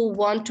people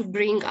want to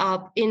bring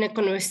up in a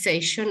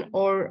conversation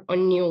or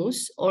on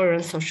news or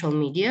on social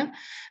media,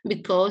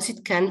 because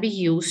it can be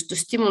used to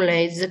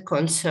stimulate the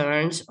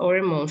concerns or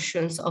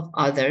emotions of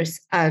others,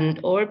 and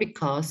or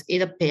because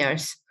it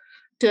appears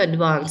to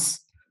advance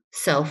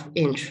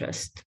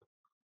self-interest.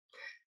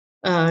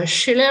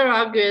 Schiller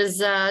argues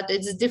that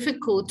it's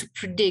difficult to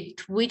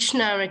predict which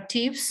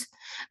narratives,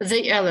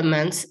 the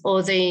elements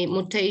or the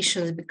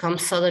mutations become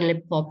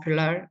suddenly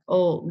popular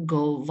or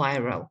go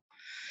viral.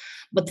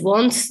 But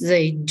once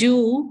they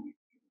do,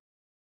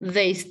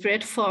 they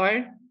spread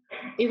far,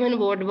 even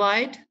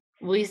worldwide,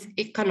 with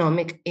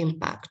economic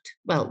impact.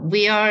 Well,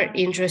 we are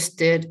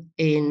interested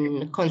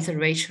in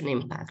conservation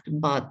impact,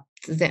 but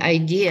the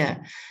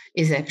idea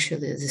is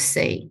actually the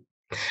same.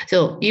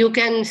 So you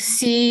can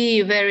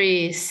see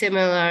very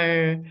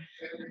similar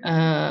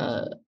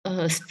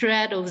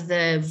spread of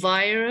the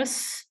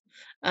virus,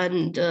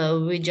 and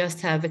we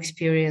just have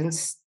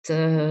experienced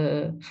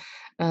the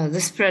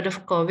spread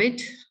of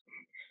COVID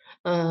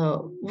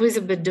with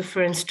a bit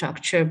different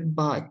structure,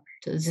 but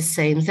the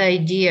same. The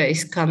idea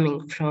is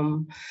coming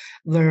from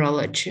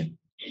virology.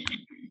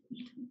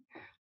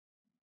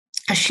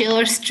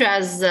 Schiller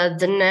stressed that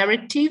the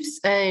narratives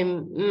are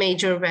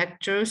major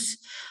vectors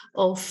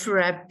of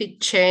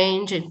rapid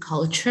change in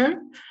culture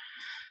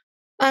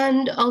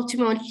and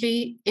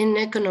ultimately in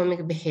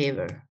economic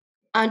behavior.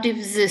 And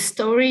if the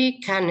story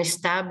can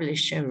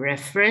establish a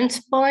reference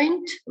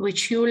point,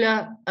 which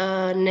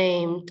Yuliya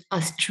named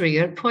as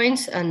trigger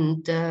points,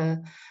 and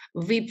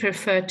we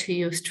prefer to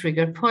use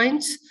trigger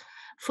points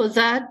for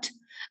that,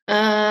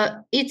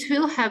 it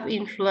will have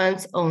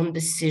influence on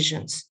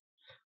decisions.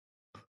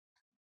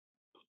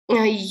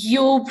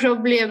 You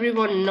probably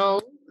everyone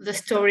know the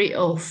story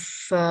of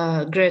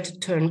Greta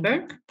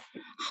Thunberg,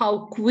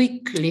 how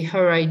quickly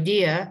her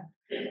idea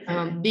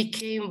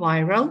became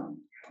viral.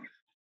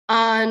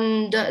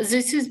 And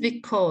this is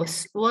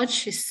because what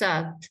she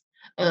said,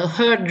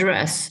 her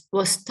dress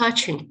was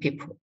touching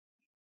people.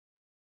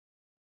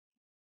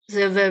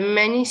 There were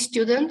many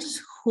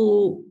students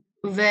who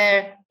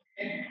were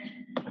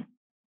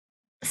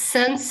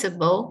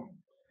sensible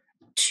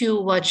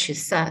to what she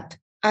said,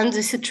 and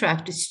this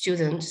attracted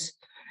students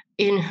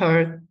in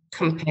her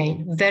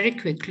campaign very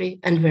quickly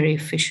and very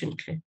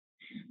efficiently.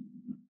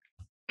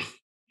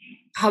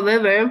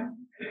 However,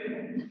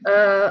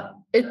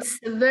 it's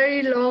a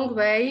very long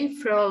way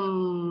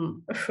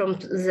from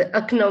the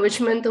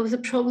acknowledgement of the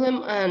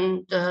problem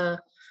and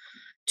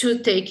to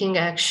taking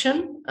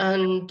action.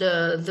 And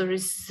there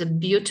is a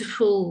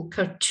beautiful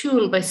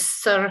cartoon by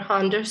Sarah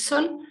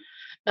Anderson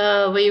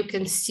where you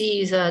can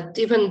see that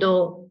even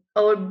though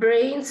our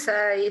brain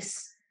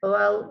says,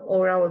 well,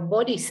 or our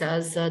body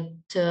says that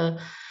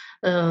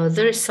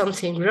there is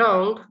something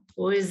wrong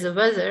with the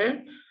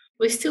weather,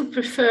 we still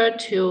prefer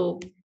to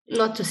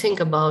not to think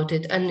about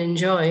it and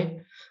enjoy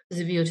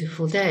the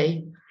beautiful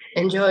day,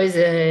 enjoy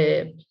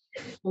the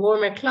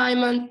warmer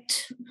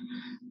climate,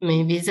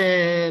 maybe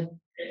the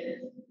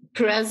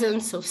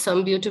presence of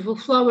some beautiful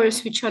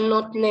flowers which are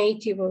not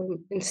native or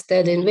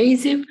instead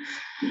invasive,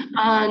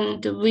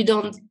 and we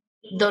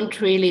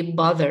don't really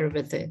bother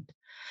with it.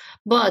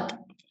 But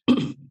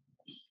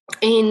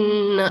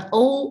in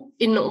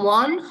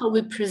one, how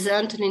we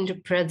present and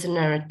interpret the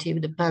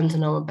narrative depends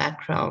on our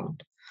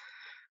background.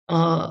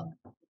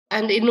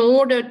 And in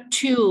order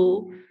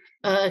to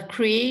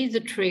create the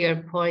trigger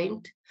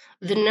point,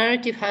 the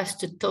narrative has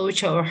to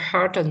touch our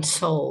heart and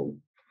soul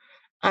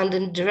and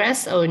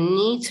address our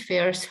needs,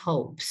 fears,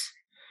 hopes,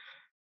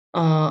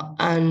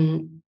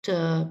 and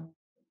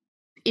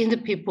in the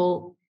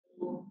people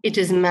it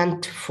is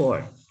meant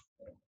for.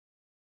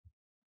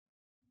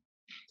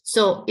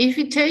 So if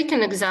we take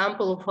an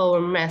example of our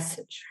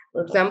message,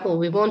 for example,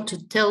 we want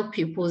to tell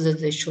people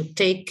that they should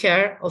take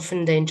care of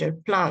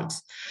endangered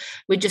plants.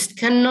 We just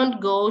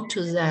cannot go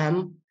to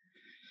them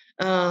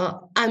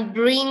and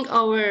bring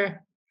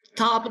our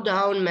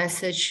top-down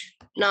message.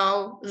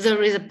 Now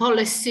there is a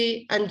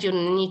policy and you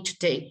need to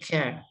take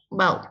care.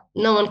 Well,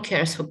 no one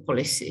cares for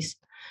policies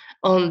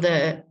on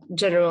the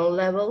general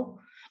level,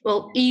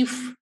 Well,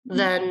 if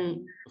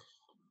then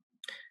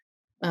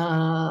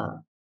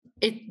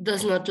it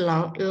does not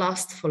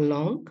last for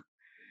long.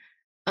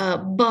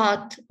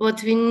 But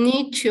what we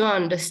need to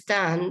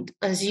understand,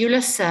 as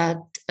Yuliya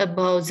said,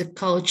 about the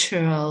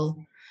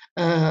cultural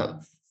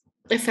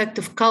effect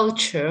of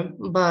culture,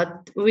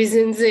 but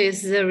within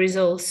this, there is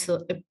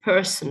also a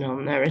personal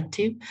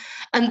narrative.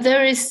 And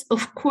there is,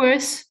 of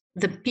course,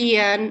 the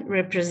PN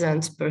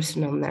represents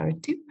personal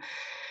narrative.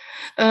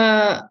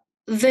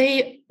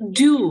 They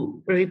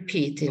do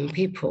repeat in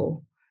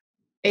people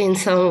in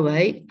some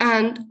way,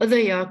 and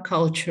they are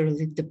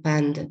culturally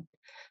dependent.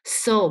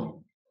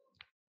 So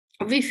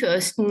we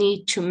first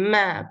need to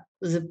map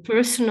the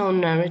personal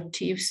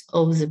narratives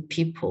of the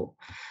people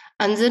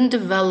and then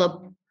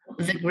develop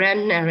the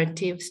grand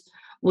narratives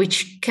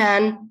which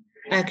can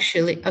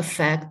actually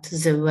affect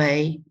the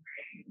way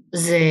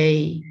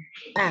they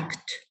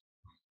act.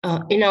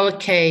 In our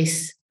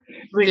case,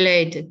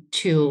 related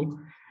to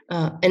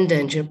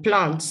endangered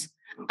plants.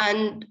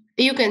 And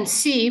you can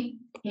see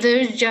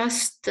there's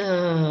just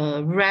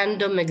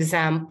random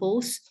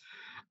examples.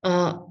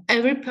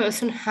 Every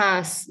person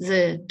has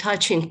the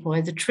touching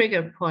point, the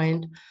trigger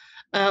point,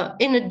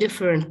 in a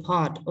different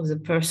part of the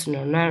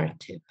personal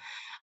narrative.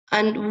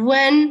 And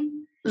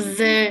when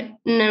the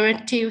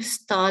narrative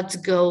starts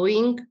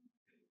going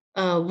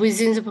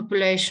within the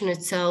population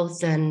itself,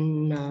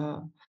 then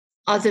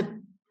other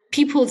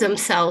people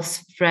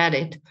themselves spread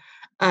it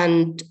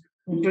and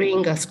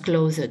bring us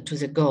closer to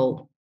the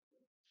goal.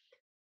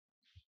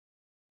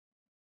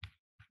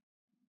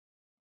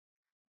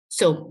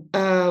 So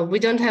we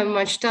don't have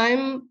much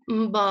time,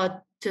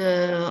 but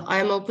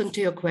I'm open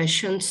to your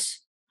questions.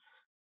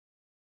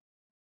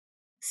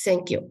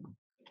 Thank you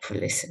for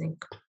listening.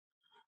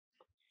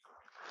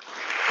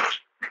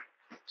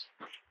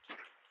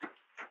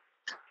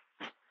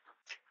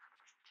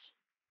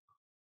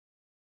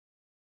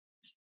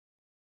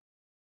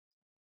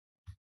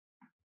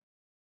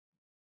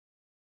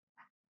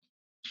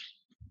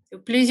 So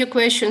please, your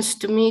questions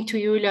to me, to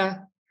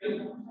Yuliya.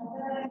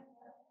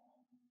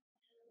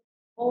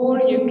 Or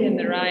you can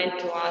write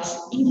to us,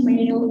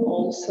 email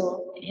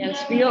also.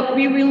 Yes,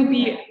 we will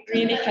be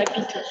really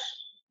happy to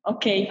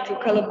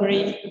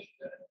collaborate.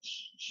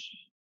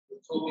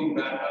 We're talking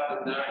about how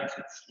the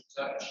narrative should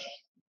touch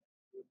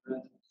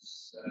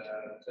movements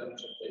in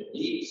terms of their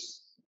needs,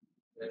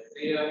 their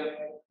fear,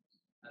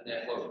 and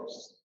their hopes.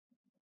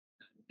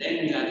 And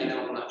then adding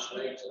on much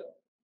later,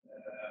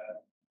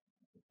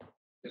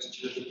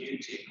 question of the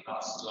beauty in the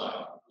last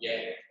slide.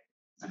 Yeah.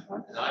 And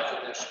I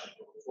think that should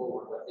go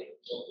forward. I think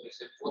what is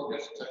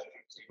important is touching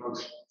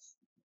emotions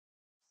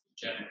in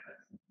general.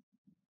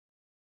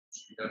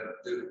 We don't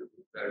do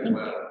very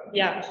well.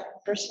 Yeah,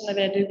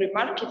 personally, I do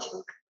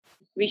remarketing,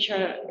 which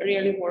are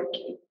really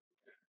working.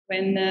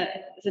 When the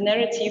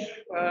narrative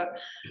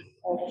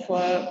of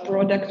a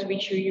product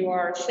which you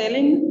are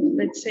selling,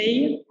 let's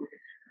say,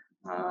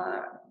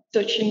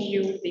 touching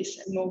you this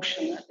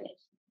emotionally.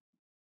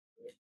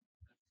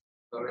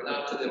 For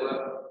Renata, there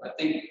were, I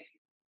think,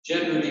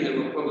 generally there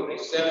were probably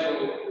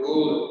several, we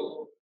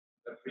all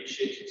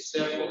appreciated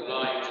several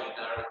lines of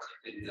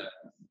narrative in what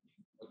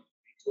we're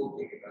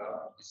talking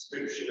about,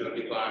 description of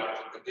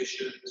environmental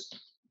conditions,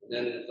 and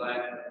then the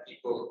fact that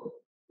people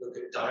look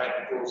at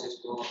direct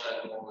causes more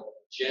than more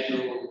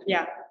general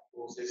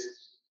causes.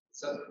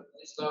 So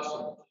this last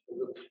one,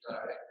 people look at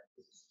direct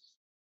causes.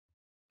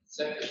 The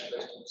second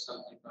question was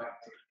something like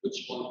which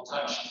one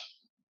touched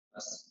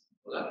us.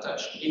 Well, that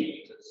touched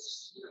me because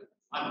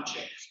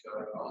unchecks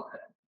going on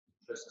and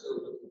just still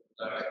looking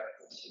at direct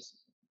causes.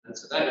 And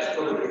so that is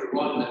probably the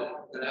one that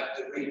we're going to have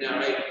to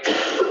re-narrate.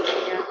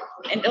 Yeah.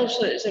 And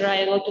also there are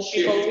a lot of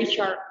people which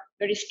are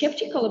very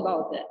skeptical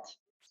about that.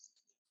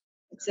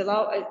 It's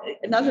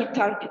another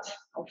target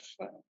of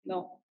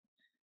no.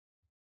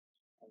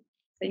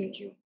 Thank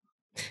you.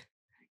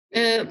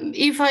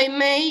 If I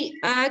may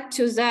add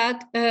to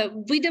that,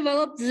 we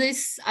developed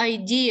this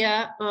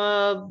idea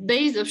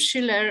based on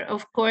Schiller,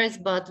 of course,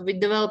 but we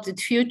developed it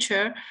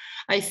future,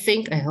 I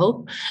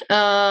hope,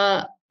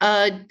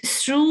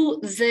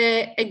 through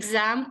the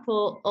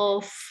example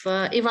of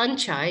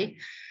Ivан-чай,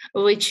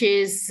 which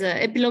is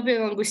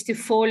Epilobium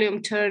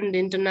angustifolium turned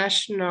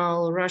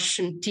international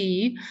Russian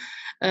tea,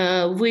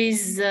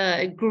 with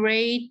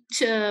greatly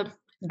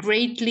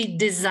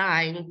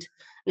designed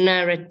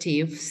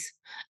narratives.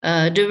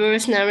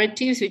 Diverse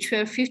narratives, which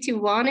were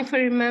 51, if I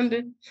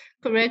remember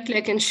correctly.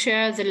 I can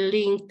share the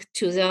link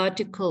to the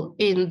article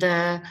in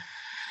the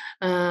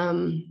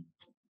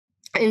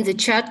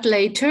chat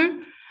later.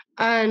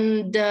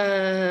 And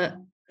the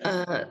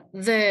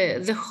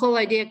whole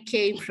idea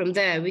came from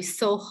there. We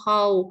saw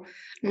how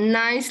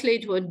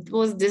nicely it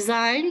was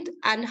designed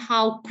and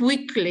how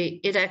quickly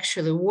it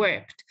actually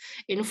worked.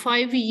 In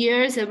 5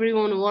 years,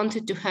 everyone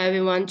wanted to have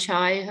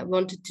Iván-чай,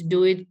 wanted to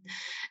do it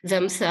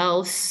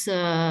themselves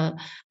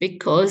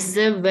because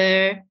they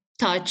were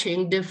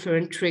touching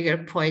different trigger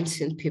points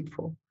in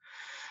people.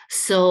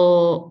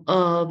 So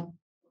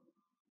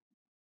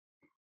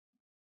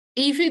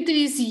if it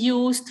is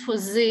used for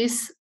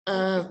this,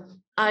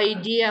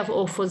 idea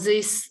or for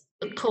this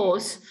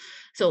course.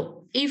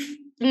 So if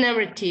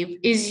narrative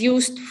is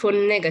used for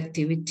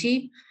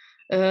negativity,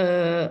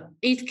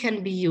 it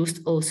can be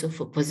used also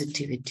for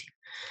positivity,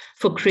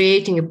 for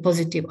creating a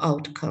positive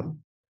outcome.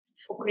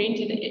 For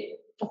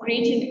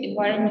creating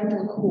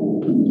environmental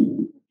hope.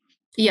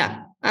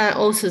 Yeah,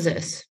 also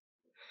this.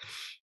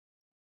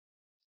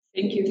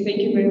 Thank you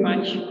very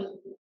much.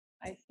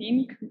 I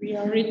think we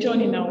are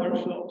returning our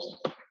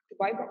flows.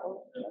 Bye bye.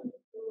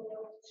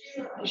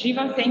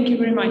 Jiva, thank you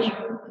very much.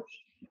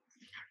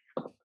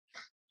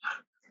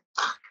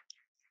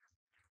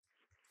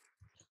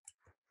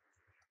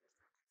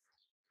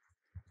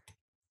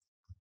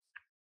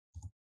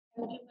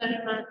 Thank you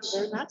very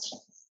much.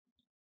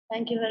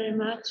 Thank you very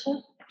much,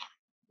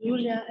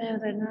 Yuliya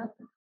and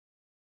Renata.